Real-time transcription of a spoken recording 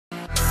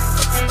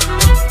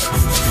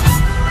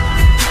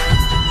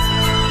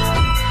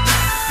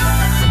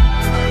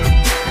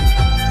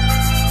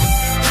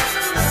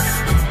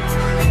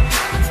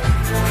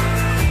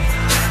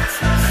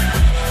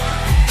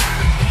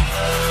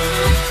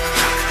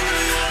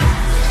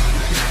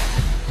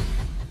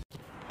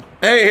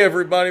Hey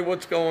everybody,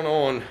 what's going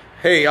on?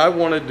 Hey, I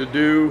wanted to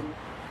do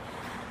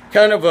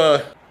kind of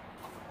a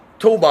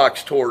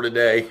toolbox tour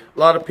today. A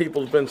lot of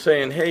people have been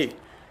saying, hey,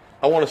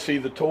 I want to see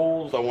the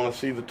tools, so I'm going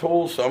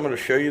to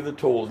show you the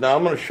tools. Now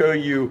I'm going to show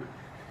you,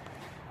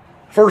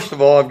 first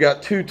of all, I've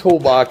got two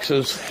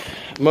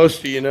toolboxes. Most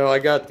of you know I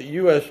got the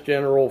U.S.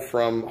 General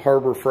from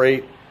Harbor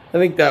Freight. I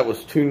think that was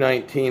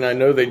 $219. I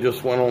know they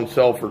just went on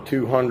sale for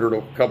 $200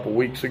 a couple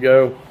weeks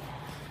ago.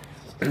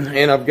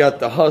 And I've got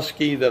the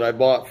Husky that I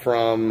bought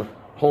from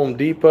Home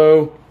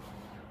Depot.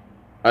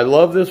 I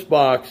love this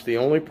box. The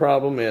only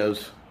problem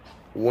is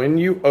when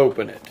you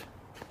open it,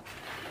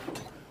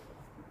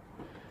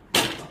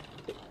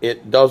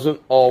 it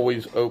doesn't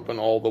always open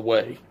all the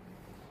way.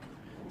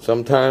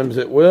 Sometimes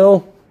it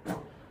will,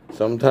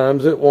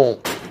 sometimes it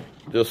won't.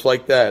 Just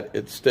like that,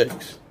 it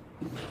sticks.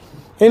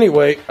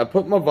 Anyway, I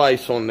put my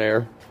vise on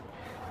there.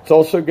 It's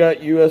also got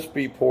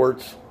USB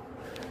ports.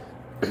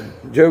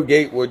 Joe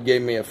Gatewood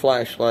gave me a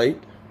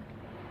flashlight.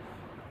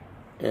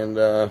 And,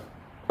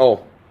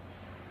 oh.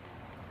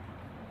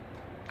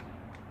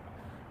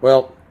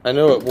 Well, I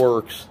know it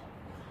works,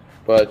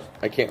 but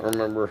I can't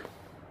remember.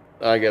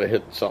 I gotta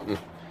hit something.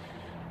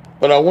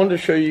 But I wanted to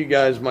show you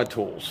guys my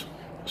tools.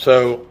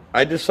 So,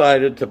 I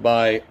decided to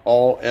buy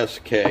all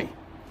SK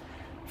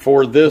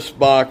for this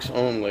box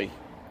only.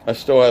 I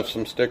still have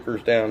some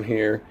stickers down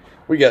here.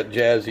 We got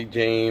Jazzy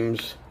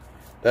James.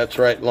 That's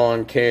right,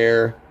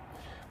 LAWNCARE.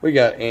 We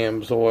got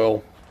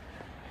AMSOIL.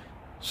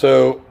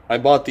 So I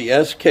bought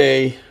the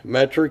SK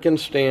metric and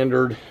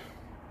standard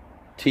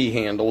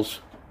T-handles.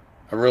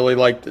 I really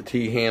like the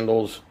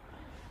T-handles.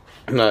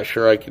 I'm not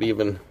sure I could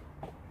even,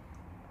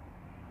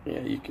 yeah,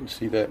 you can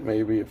see that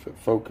maybe if it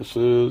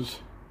focuses.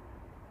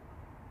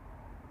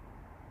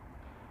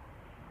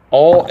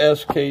 All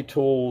SK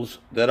tools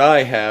that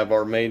I have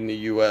are made in the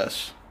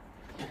U.S.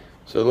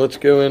 So let's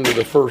go into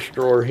the first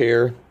drawer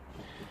here.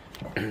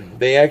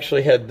 They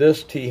actually had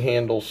this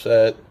T-handle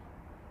set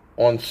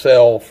on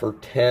sale for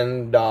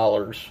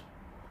 $10.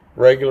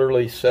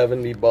 Regularly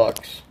 $70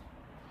 bucks.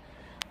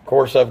 Of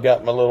course, I've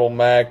got my little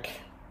Mac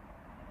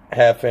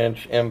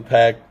half-inch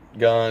impact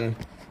gun.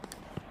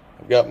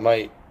 I've got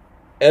my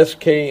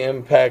SK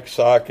impact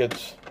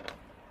sockets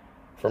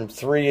from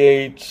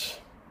 3/8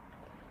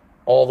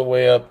 all the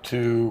way up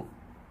to,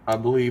 I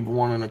believe,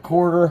 1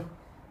 1/4.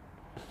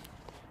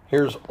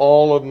 Here's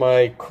all of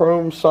my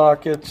chrome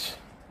sockets.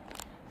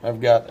 I've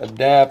got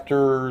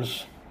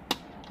adapters.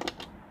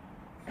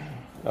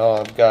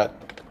 I've got,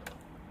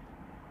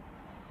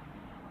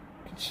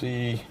 you can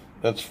see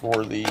that's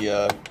for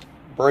the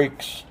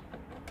brakes.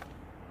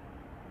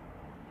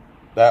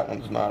 That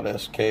one's not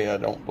SK, I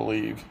don't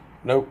believe.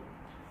 Nope,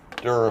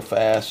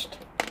 Durafast.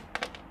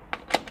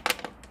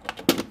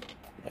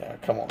 Yeah,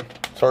 come on.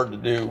 It's hard to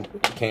do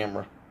with the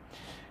camera.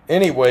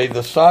 Anyway,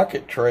 the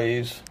socket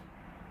trays.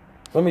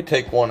 Let me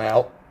take one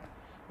out.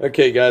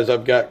 Okay guys,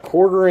 I've got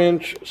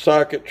 1/4-inch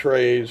socket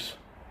trays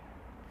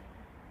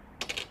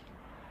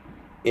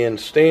in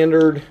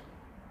standard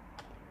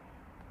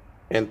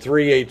and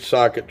 3/8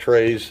 socket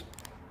trays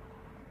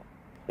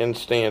in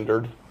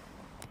standard.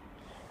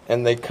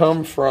 And they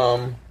come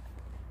from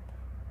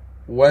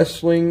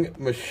Westling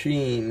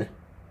Machine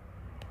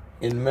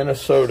in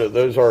Minnesota.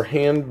 Those are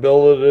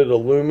hand-billeted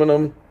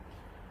aluminum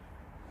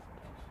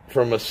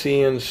from a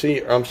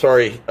CNC, I'm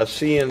sorry, a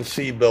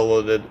CNC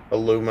billeted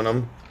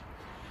aluminum.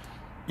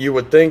 You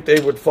would think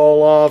they would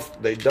fall off.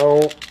 They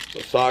don't.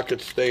 The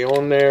sockets stay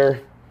on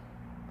there.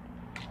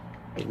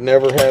 I've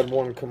never had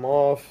one come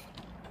off.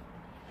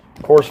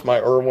 Of course, my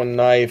Irwin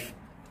knife,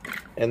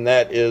 and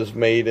that is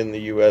made in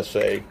the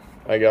U.S.A.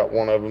 I got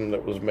one of them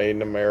that was made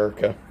in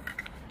America.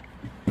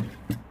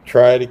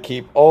 Try to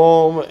keep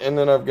all, and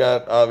then I've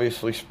got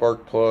obviously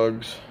spark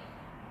plugs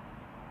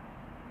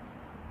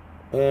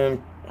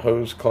and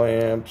hose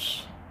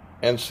clamps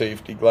and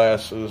safety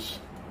glasses.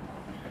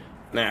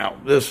 Now,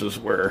 this is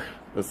where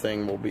the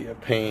thing will be a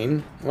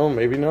pain. Well,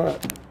 maybe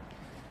not.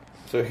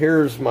 So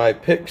here's my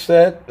pick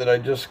set that I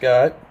just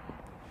got.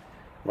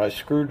 My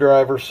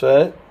screwdriver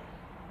set.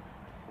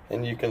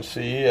 And you can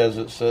see, as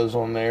it says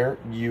on there,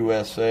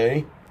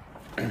 U.S.A.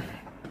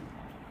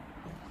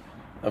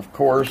 Of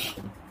course,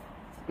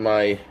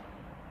 my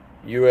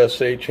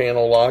U.S.A.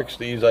 channel locks.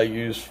 These I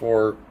use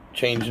for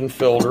changing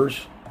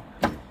filters.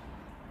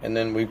 And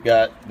then we've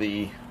got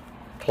the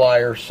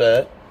plier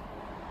set.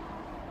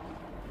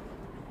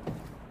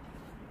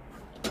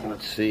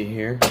 Let's see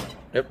here.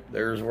 Yep,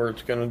 there's where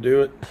it's going to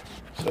do it.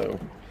 So,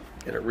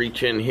 gotta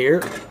reach in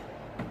here,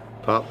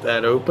 pop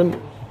that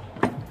open,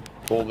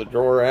 pull the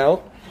drawer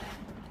out,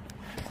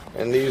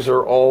 and these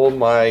are all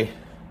my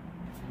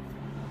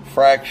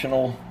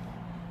fractional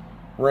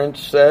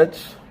wrench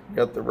sets.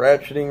 Got the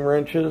ratcheting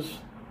wrenches.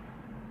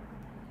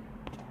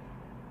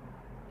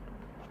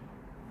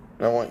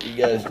 I want you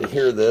guys to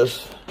hear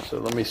this, so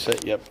let me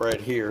set you up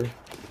right here.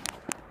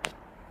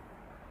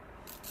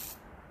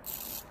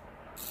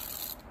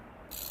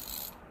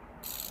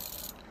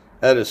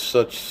 That is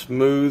such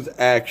smooth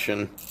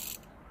action.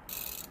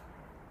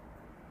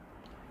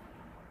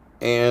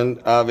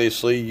 And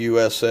obviously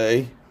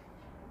U.S.A.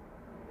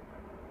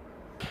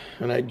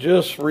 And I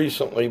just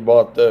recently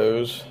bought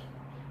those.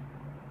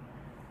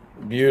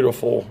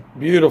 Beautiful,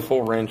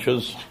 beautiful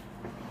wrenches.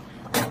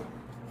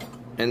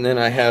 And then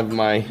I have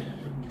my,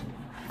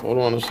 hold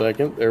on a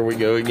second, there we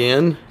go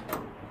again.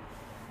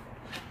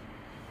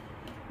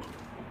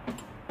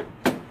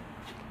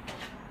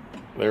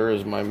 There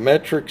is my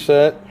metric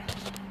set.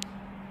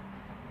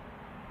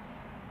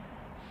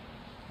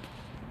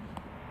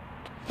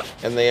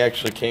 And they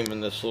actually came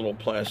in this little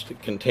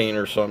plastic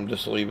container, so I'm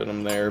just leaving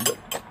them there, but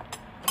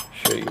I'll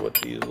show you what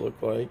these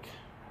look like.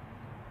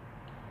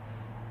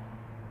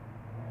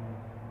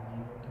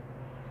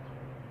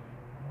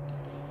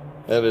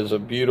 That is a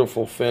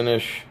beautiful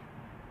finish.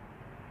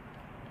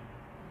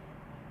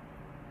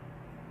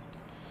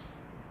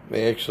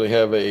 They actually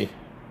have a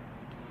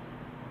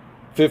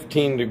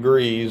 15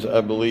 degrees,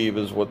 I believe,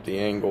 is what the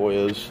angle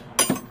is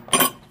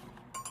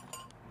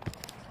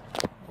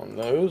on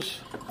those.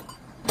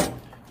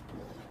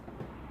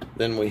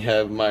 Then we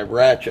have my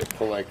ratchet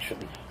collection.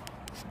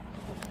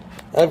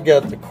 I've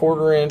got the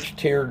 1/4 inch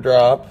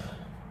teardrop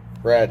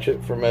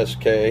ratchet from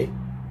S.K.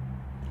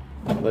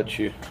 I'll let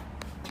you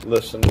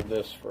listen to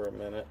this for a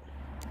minute.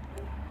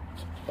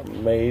 It's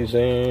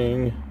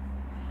amazing.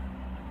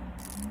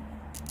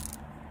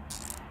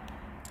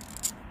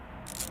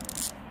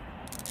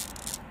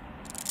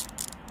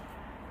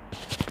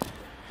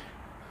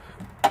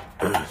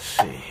 Let's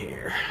see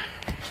here.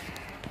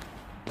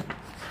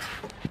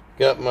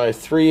 Got my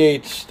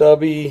 3/8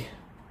 stubby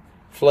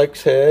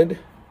flex head.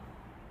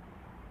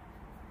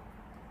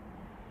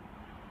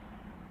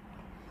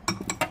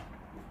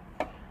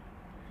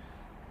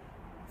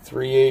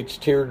 .3/8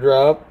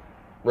 teardrop,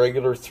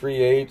 regular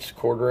 3/8,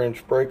 1/4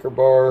 inch breaker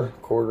bar,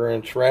 1/4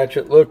 inch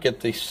ratchet. Look at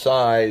the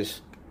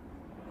size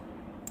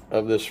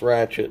of this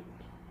ratchet.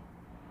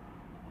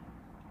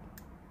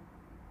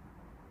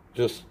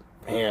 Just,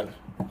 man,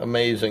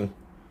 amazing.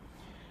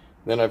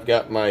 Then I've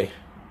got my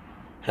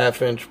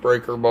 1/2 inch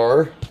breaker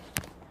bar,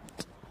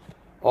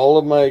 all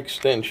of my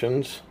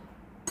extensions.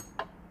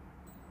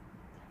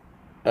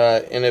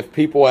 And if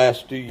people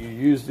ask, do you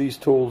use these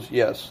tools?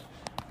 Yes.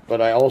 But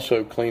I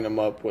also clean them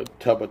up with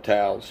tub of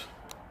towels.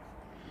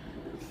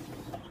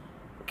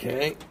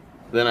 Okay,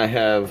 then I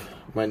have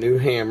my new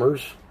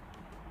hammers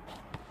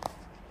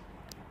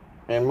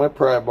and my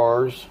pry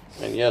bars.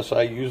 And yes,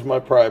 I use my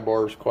pry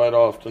bars quite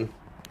often.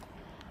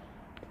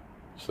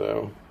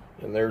 So,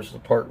 and there's the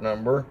part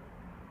number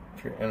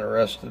if you're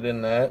interested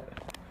in that.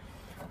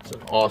 It's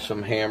an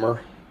awesome hammer.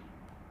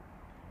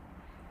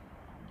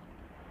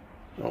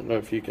 I don't know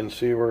if you can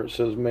see where it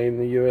says made in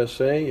the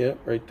USA. Yep,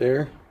 right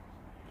there.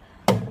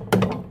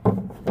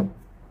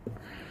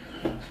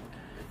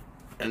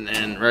 And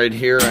then right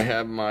here I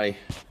have my,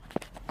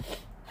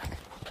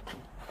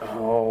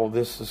 oh,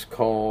 this is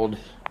called,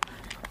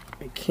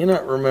 I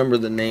cannot remember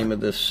the name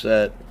of this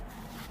set.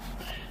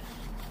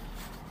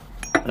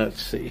 Let's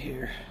see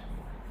here.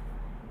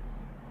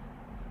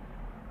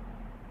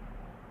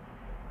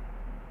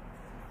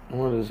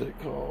 What is it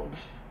called?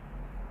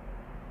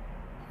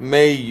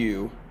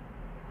 U.S.A.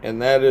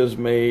 And that is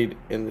made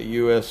in the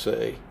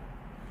U.S.A.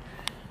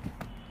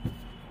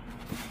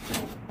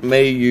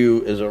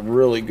 U.S.A. is a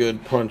really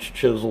good punch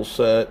chisel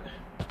set.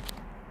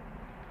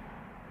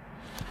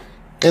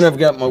 And I've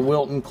got my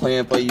Wilton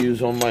clamp I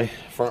use on my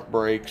front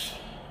brakes.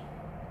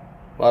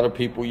 A lot of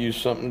people use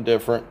something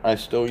different. I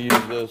still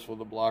use this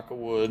with a block of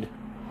wood.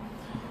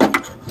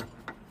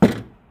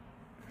 Of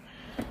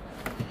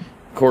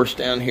course,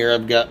 down here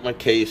I've got my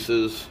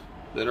cases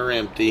that are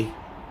empty.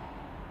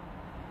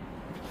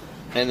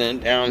 And then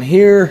down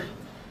here,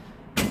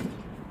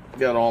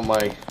 got all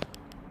my,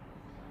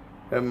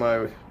 have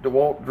my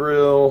DeWalt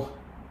drill.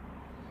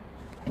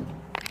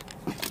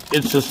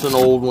 It's just an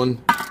old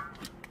one.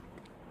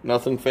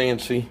 Nothing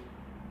fancy,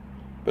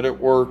 but it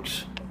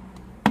works.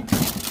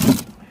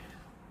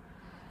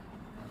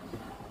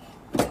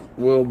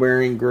 Wheel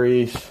bearing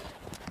grease.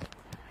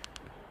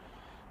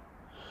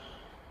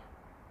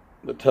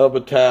 The tub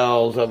of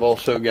towels. I've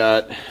also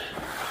got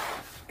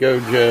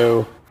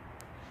Gojo.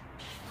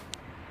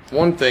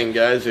 One thing,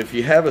 guys, if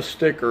you have a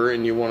sticker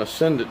and you want to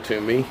send it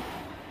to me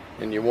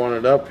and you want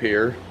it up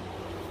here,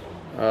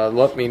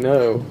 let me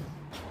know.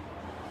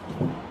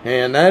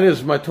 And that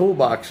is my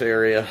toolbox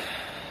area.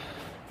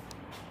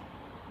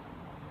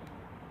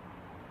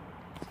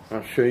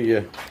 I'll show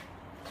you.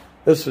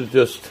 This is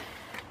just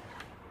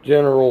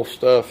general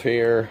stuff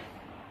here.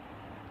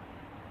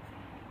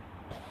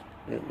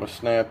 Get my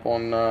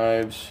snap-on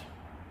knives.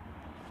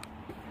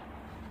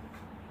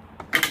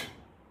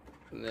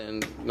 And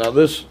then, now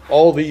this,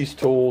 all these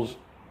tools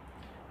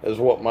is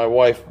what my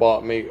wife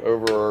bought me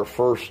over our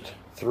first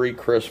 3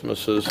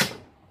 Christmases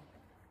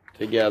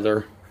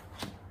together.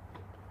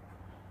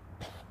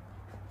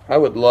 I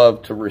would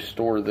love to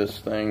restore this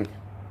thing.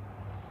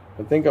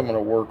 I think I'm going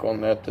to work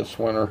on that this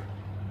winter.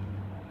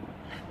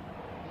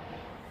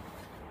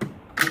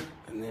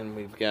 And then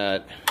we've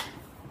got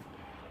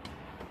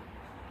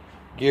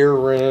gear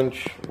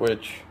wrench,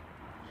 which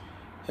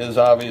is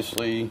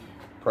obviously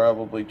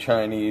probably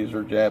Chinese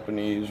or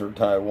Japanese or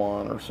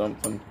Taiwan or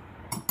something.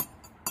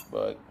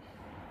 But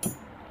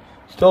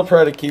still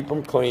try to keep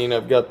them clean.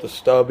 I've got the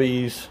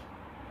stubbies,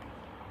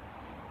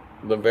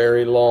 the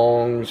very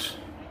longs,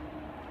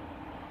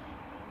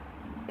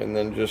 and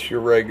then just your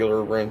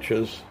regular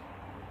wrenches.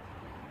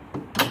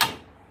 And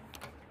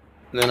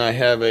then I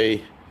have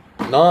a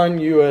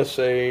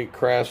non-USA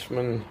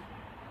Craftsman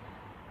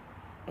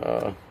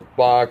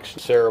box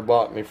Sarah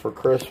bought me for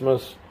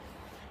Christmas.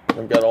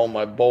 I've got all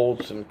my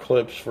bolts and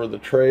clips for the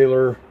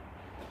trailer,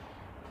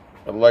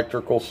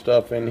 electrical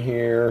stuff in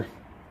here,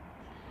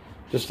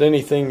 just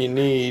anything you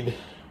need.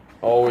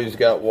 Always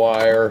got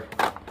wire.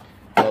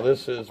 Now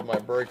this is my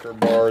breaker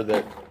bar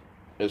that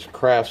is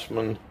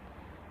Craftsman,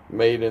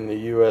 made in the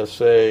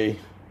USA.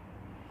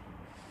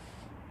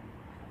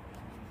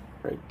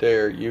 Right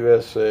there,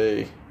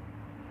 USA.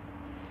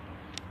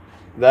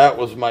 That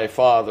was my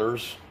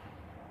father's,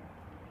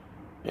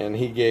 and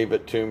he gave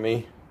it to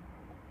me.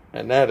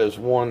 And that is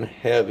one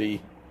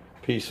heavy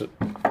piece of,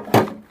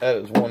 that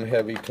is one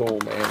heavy tool,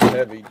 man,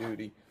 heavy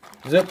duty.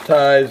 Zip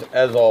ties,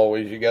 as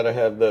always, you gotta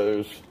have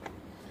those.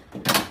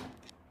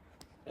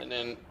 And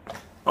then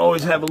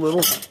always have a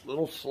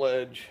little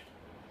sledge.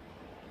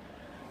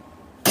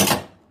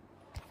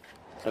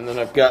 And then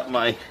I've got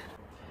my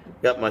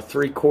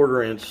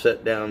 3/4 inch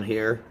set down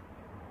here.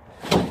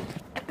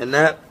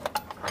 And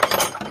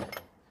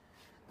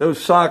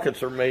those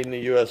sockets are made in the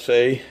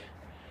USA.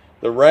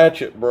 The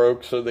ratchet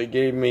broke, so they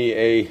gave me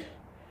a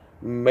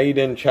made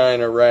in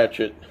China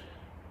ratchet.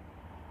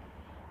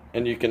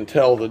 And you can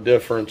tell the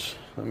difference.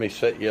 Let me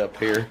set you up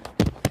here.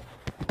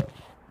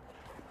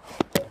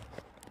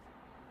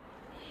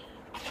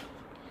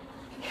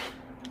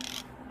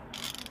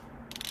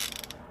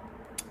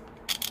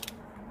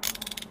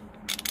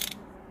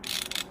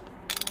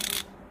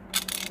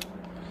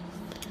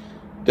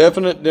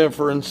 Definite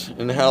difference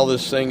in how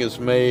this thing is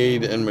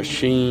made and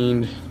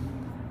machined.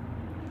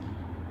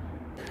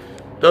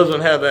 Doesn't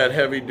have that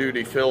heavy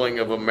duty feeling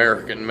of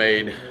American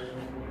made.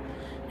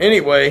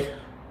 Anyway,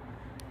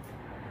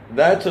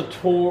 that's a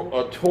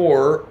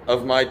tour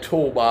of my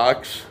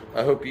toolbox.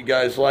 I hope you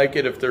guys like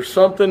it. If there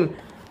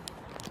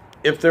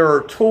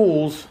are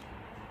tools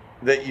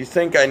that you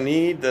think I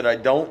need that I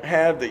don't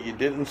have, that you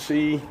didn't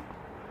see,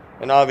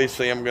 and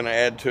obviously I'm going to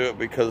add to it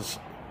because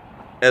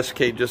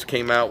SK just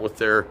came out with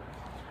their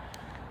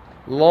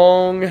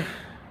long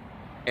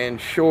and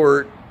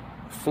short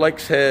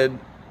flex head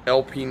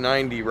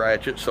LP90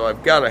 ratchet, so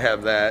I've got to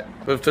have that.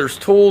 But if there's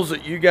tools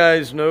that you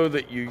guys know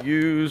that you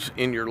use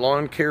in your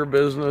lawn care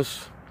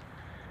business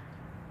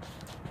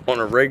on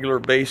a regular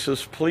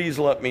basis, please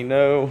let me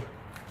know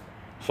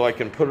so I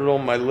can put it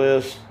on my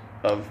list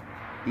of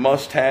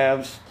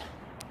must-haves.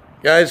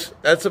 Guys,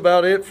 that's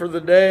about it for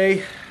the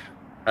day.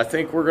 I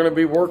think we're going to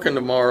be working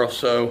tomorrow,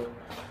 so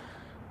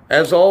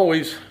as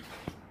always,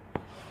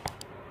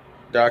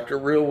 Dr.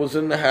 Real was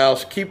in the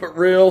house. Keep it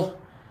real,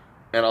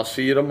 and I'll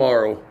see you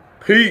tomorrow.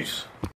 Peace.